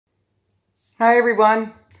Hi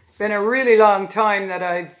everyone. Been a really long time that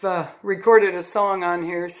I've recorded a song on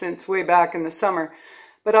here since way back in the summer.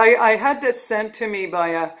 But I had this sent to me by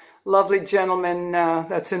a lovely gentleman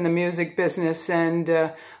that's in the music business, and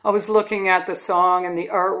I was looking at the song and the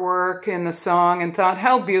artwork in the song and thought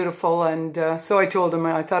how beautiful, and so I told him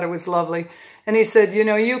I thought it was lovely. And he said, you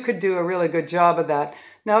know, you could do a really good job of that.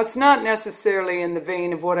 Now, it's not necessarily in the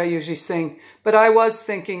vein of what I usually sing, but I was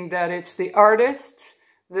thinking that it's the artists,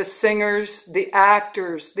 the singers, the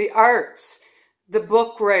actors, the arts, the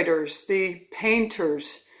book writers, the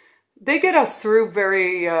painters. They get us through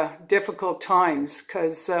very difficult times,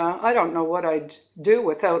 because I don't know what I'd do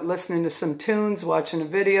without listening to some tunes, watching a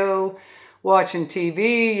video, watching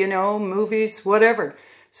TV, you know, movies, whatever.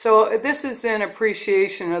 So this is in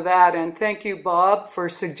appreciation of that, and thank you, Bob, for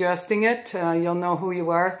suggesting it. You'll know who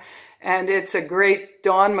you are. And it's a great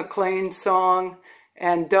Don McLean song,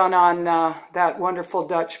 and done on that wonderful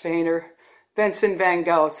Dutch painter, Vincent van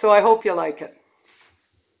Gogh. So I hope you like it.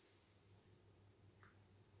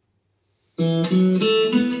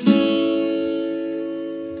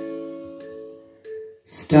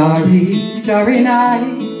 Starry, starry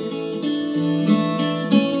night,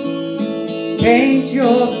 paint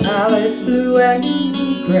your palette blue and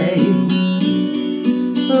gray.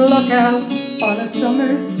 Look out on a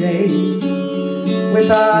summer's day with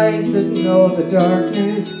eyes that know the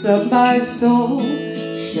darkness of my soul.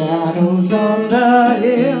 Shadows on the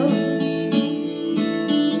hills,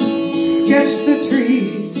 sketch the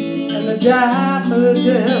trees and the daffodils,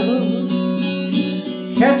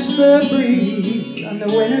 catch the breeze and the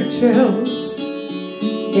winter chills,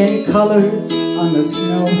 in colors on the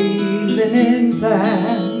snowy linen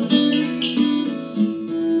plan.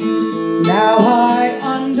 Now I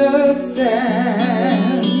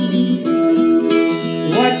understand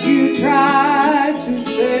what you tried to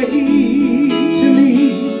say to me,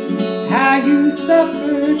 how you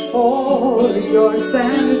suffered for your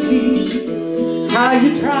sanity, how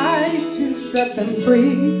you tried to set them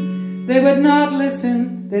free. They would not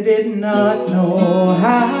listen, they did not know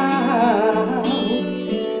how.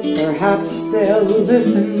 Perhaps they'll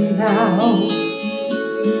listen now.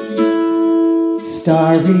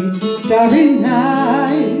 Starry, starry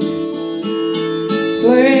night,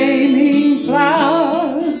 flaming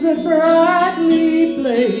flowers that brightly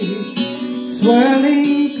blaze,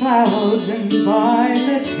 swirling clouds and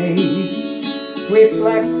violet haze,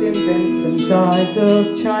 reflect in Vincent's eyes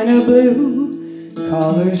of china blue,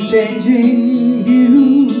 colors changing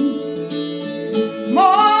hue.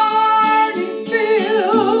 Morning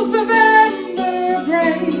fields of amber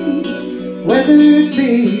grain, weathered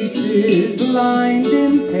faces lined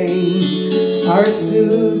in pain, are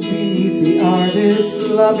soothed beneath the artist's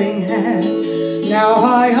loving hand. Now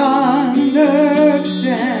I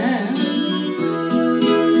understand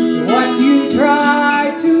what you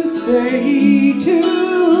tried to say to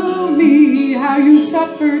me, how you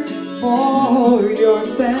suffered for your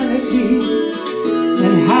sanity,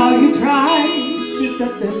 and how you tried to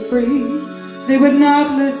set them free. They would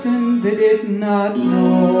not listen, they did not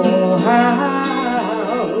know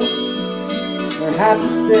how. Perhaps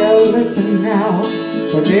they'll listen now,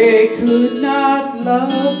 for they could not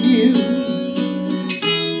love you,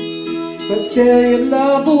 but still your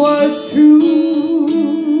love was true.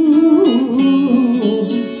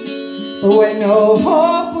 But when no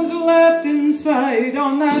hope was left in sight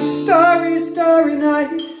on that starry, starry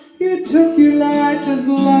night, you took your life as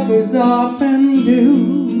lovers often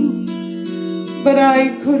do. But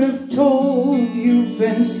I could have told you,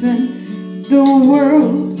 Vincent, the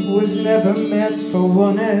world was never meant for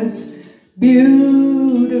one as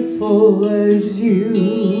beautiful as you.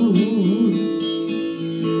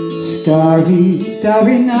 Starry,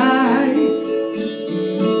 starry night,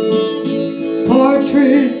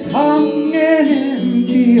 portraits hung in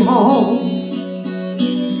empty halls,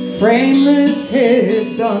 frameless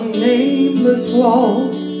heads on nameless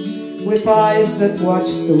walls, with eyes that watch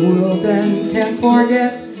the world and can't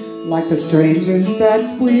forget, like the strangers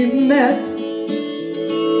that we've met.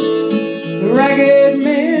 The ragged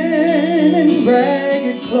men in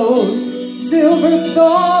ragged clothes, silver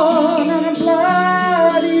thorn on a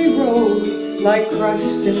bloody road, like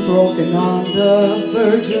crushed and broken on the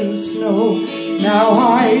virgin snow. Now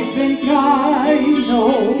I think I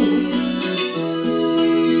know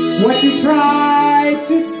what you tried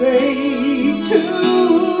to say to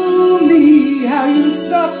me, how you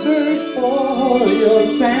suffered for your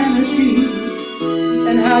sanity,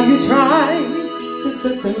 and how you tried to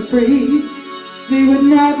set them free. They would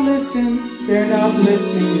not listen, they're not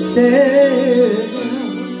listening still.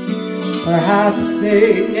 Perhaps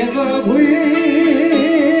they never will.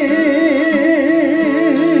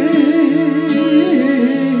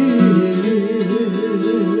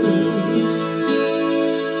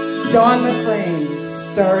 Don McLean,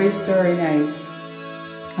 Starry, Starry Night.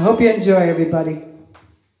 I hope you enjoy, everybody.